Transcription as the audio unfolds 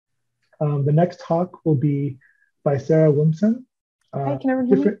The next talk will be by Sara Wilmsen. Hi, can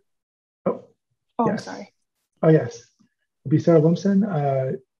everyone hear me? Oh, Oh, yes. I'm sorry. Oh, yes. It'll be Sara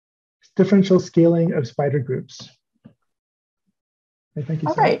Wilmsen, differential scaling of spider groups. Okay, thank you,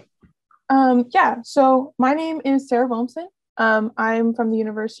 All Sara. right. Yeah, so my name is Sara Wilmsen. I'm from the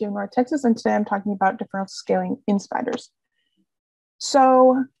University of North Texas, and today I'm talking about differential scaling in spiders.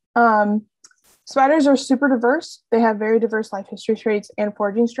 So spiders are super diverse. They have very diverse life history traits and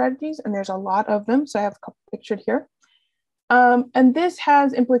foraging strategies, and there's a lot of them. So I have a couple pictured here. And this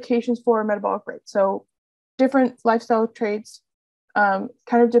has implications for metabolic rate. So different lifestyle traits kind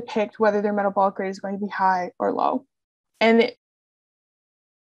of depict whether their metabolic rate is going to be high or low. And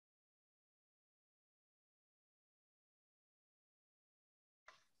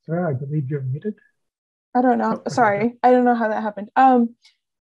Sara, I believe you're muted. I don't know. Sorry, I don't know how that happened.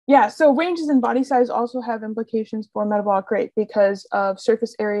 Yeah, so ranges in body size also have implications for metabolic rate because of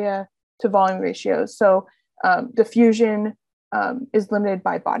surface area to volume ratios. So diffusion is limited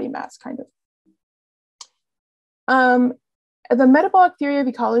by body mass, kind of. The metabolic theory of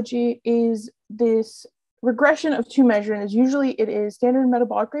ecology is this regression of two measurements. Usually it is standard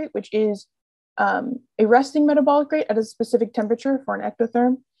metabolic rate, which is a resting metabolic rate at a specific temperature for an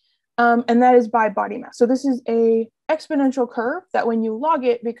ectotherm. And that is by body mass. So this is a exponential curve that when you log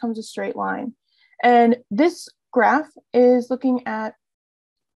it becomes a straight line. And this graph is looking at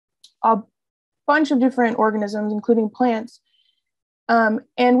a bunch of different organisms, including plants. And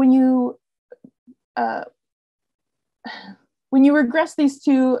when you regress these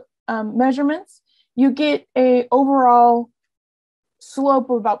two measurements, you get a overall slope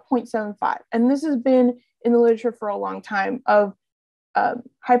of about 0.75. And this has been in the literature for a long time of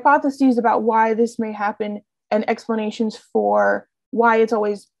hypotheses about why this may happen and explanations for why it's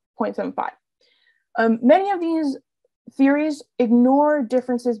always 0.75. Many of these theories ignore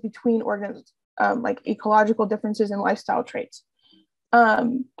differences between organisms, like ecological differences and lifestyle traits.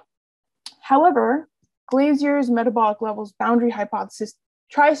 However, Glazier's metabolic levels boundary hypothesis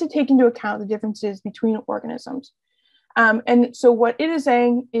tries to take into account the differences between organisms. And so what it is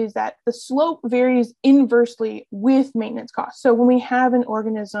saying is that the slope varies inversely with maintenance costs. So when we have an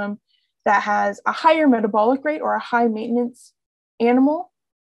organism that has a higher metabolic rate or a high maintenance animal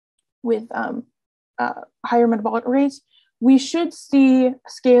with higher metabolic rates, we should see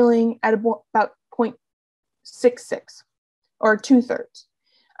scaling at about 0.66 or 2/3.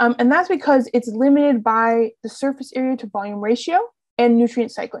 And that's because it's limited by the surface area to volume ratio and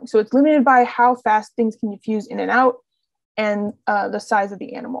nutrient cycling. So it's limited by how fast things can diffuse in and out and the size of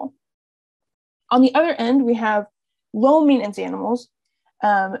the animal. On the other end, we have low maintenance animals,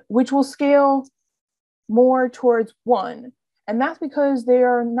 which will scale more towards 1. And that's because they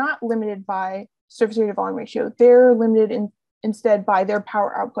are not limited by surface area to volume ratio. They're limited instead by their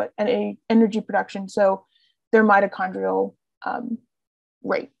power output and energy production. So their mitochondrial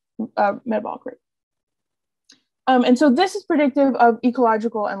rate, metabolic rate. And so this is predictive of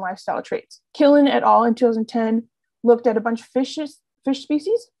ecological and lifestyle traits. Killen et al. In 2010 looked at a bunch of fish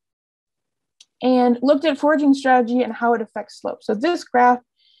species and looked at foraging strategy and how it affects slope. So this graph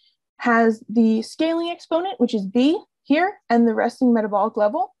has the scaling exponent, which is B here, and the resting metabolic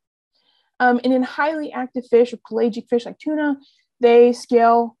level. And in highly active fish or pelagic fish like tuna, they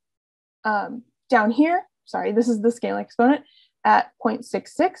scale down here. Sorry, this is the scaling exponent at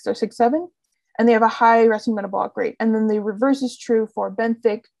 0.66 or 0.67, and they have a high resting metabolic rate. And then the reverse is true for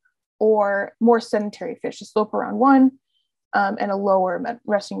benthic or more sedentary fish, a slope around 1 and a lower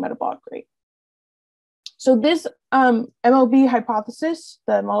resting metabolic rate. So this MLB hypothesis,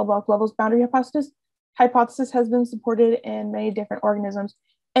 the metabolic levels boundary hypothesis has been supported in many different organisms,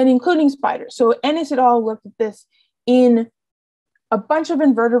 and including spiders. So Ennis et al. Looked at this in a bunch of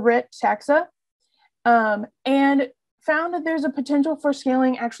invertebrate taxa and found that there's a potential for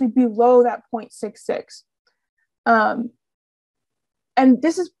scaling actually below that 0.66. And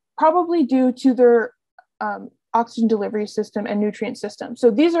this is probably due to their oxygen delivery system and nutrient system. So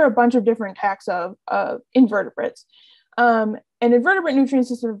these are a bunch of different taxa of invertebrates. And invertebrate nutrient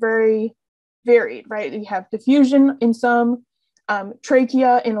systems are very varied, right? You have diffusion in some,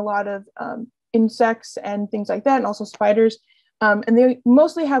 trachea in a lot of insects and things like that, and also spiders. And they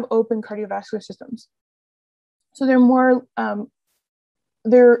mostly have open cardiovascular systems. So they're more,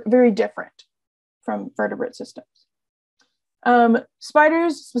 they're very different from vertebrate systems.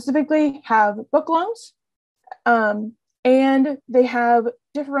 Spiders specifically have book lungs, and they have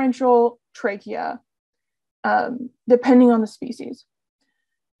differential trachea, depending on the species.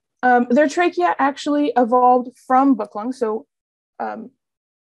 Their trachea actually evolved from book lungs, so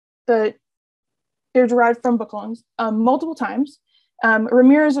they're derived from book lungs multiple times,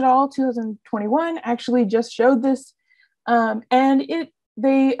 Ramirez et al. 2021 actually just showed this, and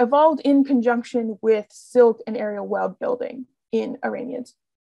they evolved in conjunction with silk and aerial web building in Araneaes.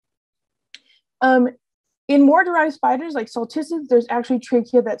 In more derived spiders like salticids, there's actually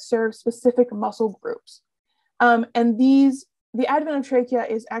trachea that serve specific muscle groups. And the advent of trachea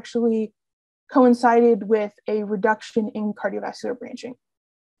is actually coincided with a reduction in cardiovascular branching.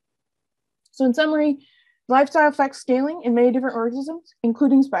 So in summary, lifestyle affects scaling in many different organisms,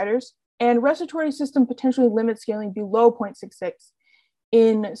 including spiders, and respiratory system potentially limits scaling below 0.66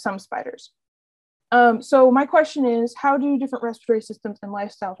 in some spiders. So my question is, how do different respiratory systems and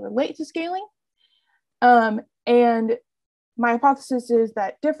lifestyles relate to scaling? And my hypothesis is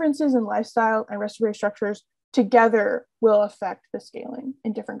that differences in lifestyle and respiratory structures together will affect the scaling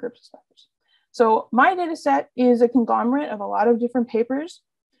in different groups of spiders. So my data set is a conglomerate of a lot of different papers.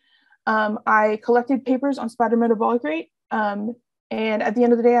 I collected papers on spider metabolic rate, and at the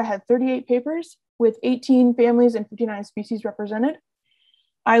end of the day, I had 38 papers with 18 families and 59 species represented.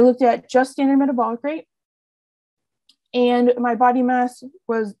 I looked at just standard metabolic rate, and my body mass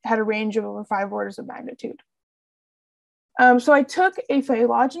had a range of over 5 orders of magnitude. So I took a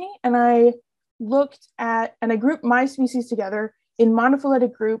phylogeny and I grouped my species together in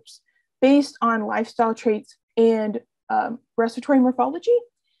monophyletic groups based on lifestyle traits and respiratory morphology.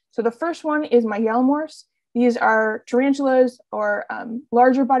 So the first one is my yellowmorphs. These are tarantulas or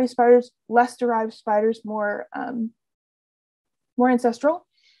larger body spiders, less derived spiders, more ancestral.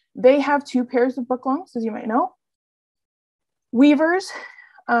 They have 2 pairs of book lungs, as you might know. Weavers,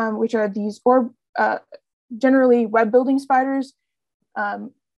 which are these generally web building spiders,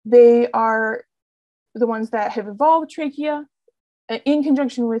 they are the ones that have evolved trachea in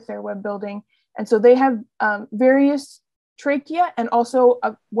conjunction with their web building. And so they have various trachea and also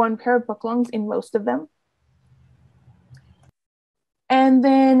 1 pair of book lungs in most of them. And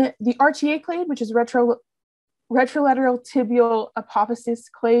then the Araneae clade, which is retrolateral tibial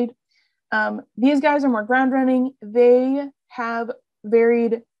apophysis clade. These guys are more ground running. They have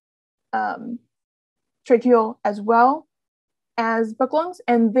varied tracheal as well as book lungs.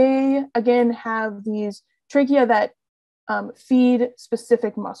 And they, again, have these trachea that feed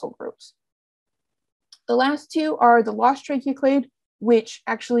specific muscle groups. The last 2 are the lost trachea clade, which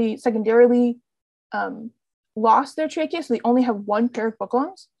actually secondarily lost their trachea, so they only have 1 pair of book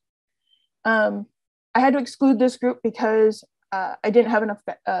lungs. I had to exclude this group because I didn't have enough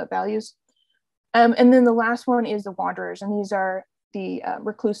values. And then the last one is the wanderers, and these are the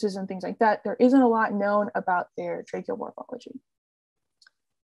recluses and things like that. There isn't a lot known about their tracheal morphology.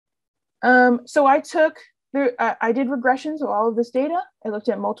 So I did regressions of all of this data. I looked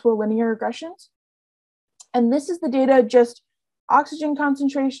at multiple linear regressions. And this is the data, just oxygen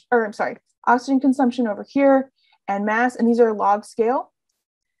concentration, or I'm sorry, oxygen consumption over here and mass, and these are log scale.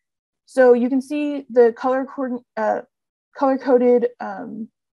 So you can see the color-coded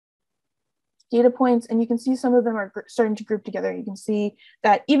data points, and you can see some of them are starting to group together. You can see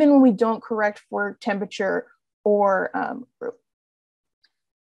that even when we don't correct for temperature or group.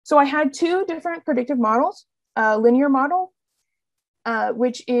 So I had 2 different predictive models, a linear model,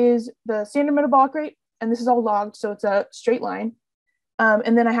 which is the standard metabolic rate, and this is all logged, so it's a straight line.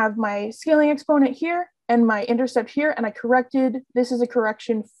 And then I have my scaling exponent here and my intercept here, and I corrected, this is a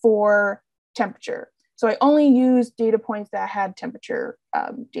correction for temperature. So I only used data points that I had temperature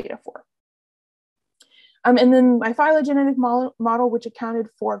data for. And then my phylogenetic model, which accounted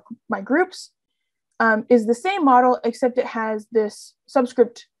for my groups, is the same model, except it has this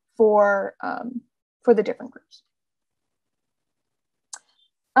subscript for the different groups.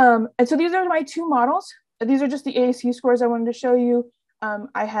 And so these are my 2 models. These are just the AAC scores I wanted to show you.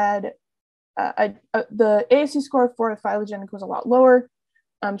 I had the AAC score for the phylogenetic was a lot lower.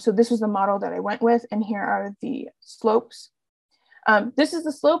 So this was the model that I went with, and here are the slopes. This is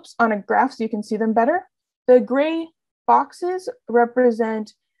the slopes on a graph so you can see them better. The gray boxes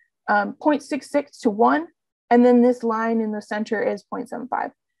represent 0.66 to 1, and then this line in the center is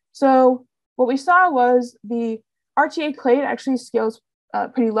 0.75. So what we saw was the Araneae clade actually scales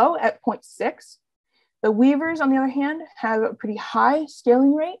pretty low at 0.6. The weavers, on the other hand, have a pretty high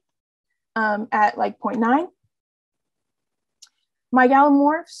scaling rate at like 0.9. My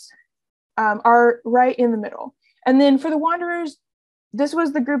gallomorphs are right in the middle. And then for the wanderers, this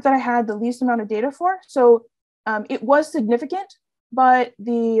was the group that I had the least amount of data for. So it was significant, but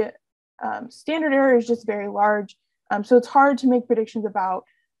the standard error is just very large. So it's hard to make predictions about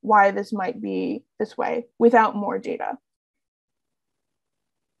why this might be this way without more data.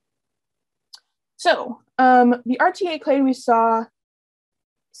 So the Araneae clade we saw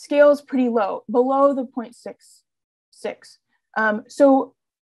scales pretty low, below the 0.66. So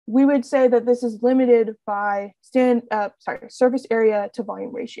we would say that this is limited by surface area to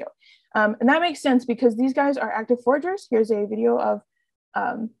volume ratio. And that makes sense because these guys are active foragers. Here's a video of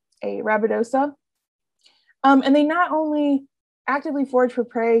a Rabidosa. And they not only actively forage for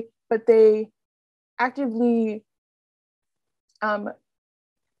prey, but they actively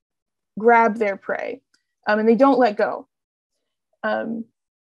grab their prey, and they don't let go. And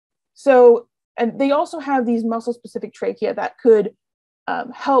they also have these muscle-specific trachea that could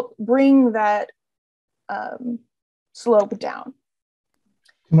help bring that slope down.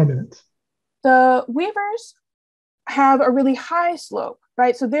 2 more minutes. The weavers have a really high slope,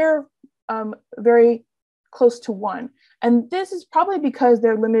 right? So they're very close to 1. And this is probably because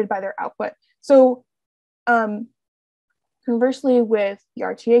they're limited by their output. So conversely, with the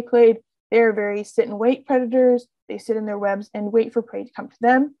RTA clade, they're very sit and wait predators. They sit in their webs and wait for prey to come to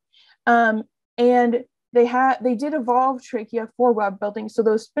them. And they did evolve trachea for web building. So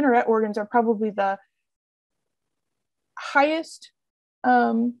those spinneret organs are probably the highest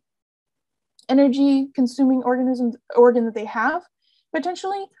energy consuming organ that they have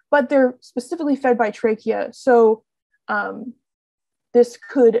potentially, but they're specifically fed by trachea. So this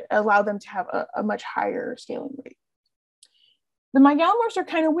could allow them to have a much higher scaling rate. The mygalomorphs are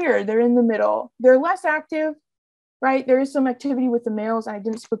kind of weird. They're in the middle. They're less active, right? There is some activity with the males, and I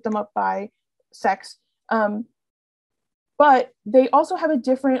didn't split them up by sex. But they also have a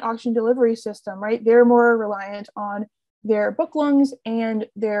different oxygen delivery system, right? They're more reliant on their book lungs and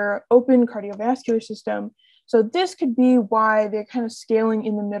their open cardiovascular system. So this could be why they're kind of scaling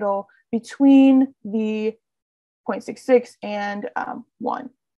in the middle between the 0.66 and 1.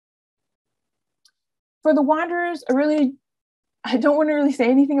 For the wanderers, I don't want to really say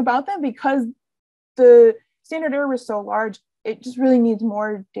anything about them because the standard error was so large. It just really needs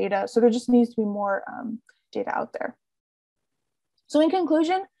more data. So there just needs to be more data out there. So in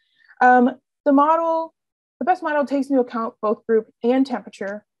conclusion, the best model takes into account both group and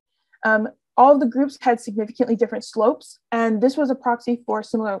temperature. All of the groups had significantly different slopes, and this was a proxy for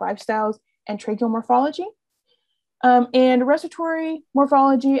similar lifestyles and tracheal morphology. And respiratory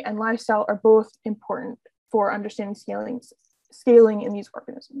morphology and lifestyle are both important for understanding scaling in these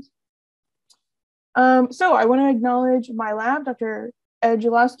organisms. So I want to acknowledge my lab, Dr. Ed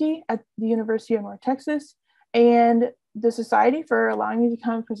Jalowski at the University of North Texas, and the Society for allowing me to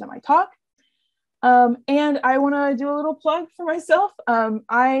come present my talk. And I want to do a little plug for myself.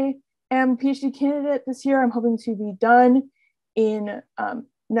 I am a PhD candidate this year. I'm hoping to be done in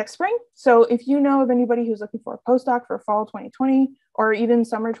next spring. So if you know of anybody who's looking for a postdoc for fall 2020 or even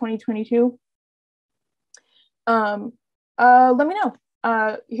summer 2022, let me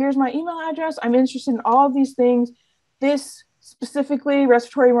know. Here's my email address. I'm interested in all of these things. This specifically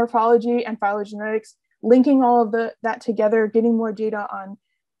respiratory morphology and phylogenetics, linking all of that together, getting more data on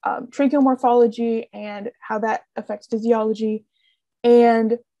tracheal morphology and how that affects physiology.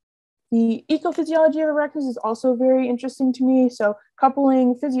 And the ecophysiology of arachnids is also very interesting to me. So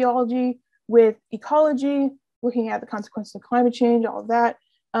coupling physiology with ecology, looking at the consequences of climate change, all of that.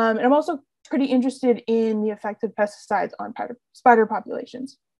 And I'm also pretty interested in the effect of pesticides on spider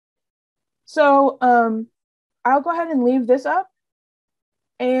populations. So I'll go ahead and leave this up.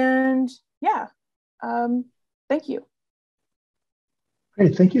 And yeah, thank you.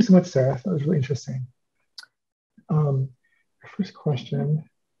 Great, thank you so much, Sarah. That was really interesting. Our first question,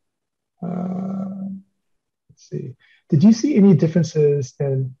 let's see. Did you see any differences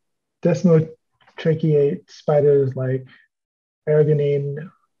in desmotracheate spiders like Araneae,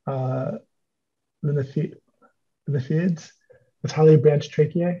 Linniphiids with highly branched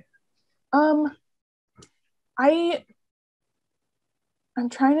tracheae? I'm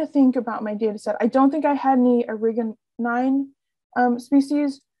trying to think about my data set. I don't think I had any Araneae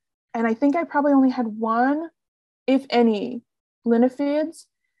species, and I think I probably only had one, if any, Linniphiids.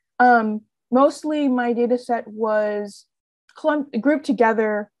 Mostly my data set was grouped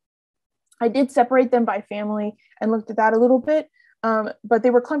together. I did separate them by family and looked at that a little bit, but they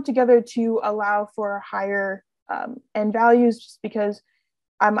were clumped together to allow for higher N values, just because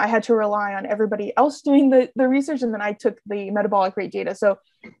I had to rely on everybody else doing the research, and then I took the metabolic rate data. So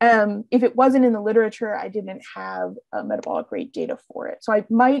if it wasn't in the literature, I didn't have metabolic rate data for it. So I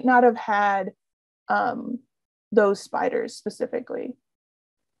might not have had those spiders specifically.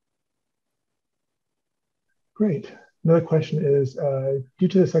 Great. Another question is, due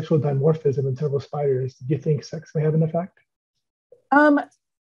to the sexual dimorphism in several spiders, do you think sex may have an effect? I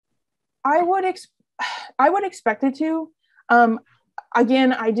would expect it to.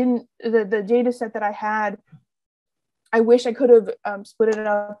 Again, I didn't, the data set that I had, I wish I could have split it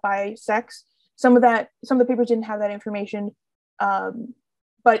up by sex. Some of the papers didn't have that information.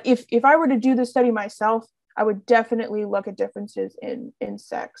 But if I were to do this study myself, I would definitely look at differences in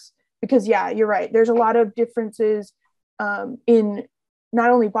sex, because yeah, you're right. There's a lot of differences in not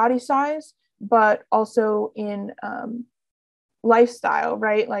only body size, but also in lifestyle,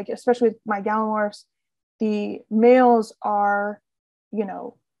 right? Like, especially with my gallimorphs, the males are, you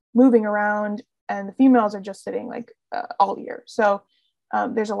know, moving around and the females are just sitting like all year. So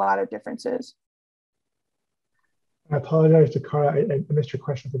there's a lot of differences. I apologize to Cara, I missed your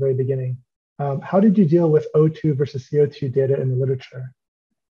question at the very beginning. How did you deal with O2 versus CO2 data in the literature?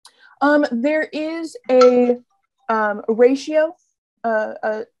 There is a ratio,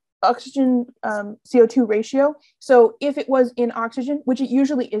 oxygen CO2 ratio. So if it was in oxygen, which it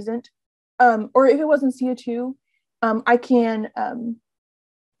usually isn't, or if it was in CO2,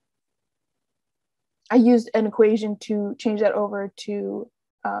 I used an equation to change that over to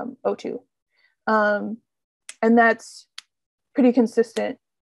O2. And that's pretty consistent,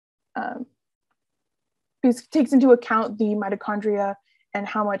 because it takes into account the mitochondria and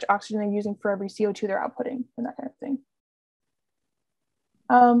how much oxygen they're using for every CO2 they're outputting and that kind of thing.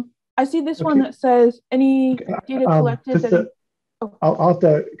 I see this one that says any data collected. I'll have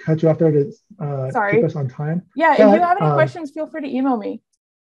to cut you off there to keep us on time. Yeah, if you have any questions, feel free to email me.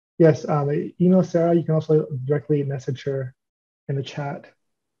 Yes, email Sarah. You can also directly message her in the chat.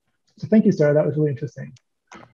 So thank you, Sarah. That was really interesting.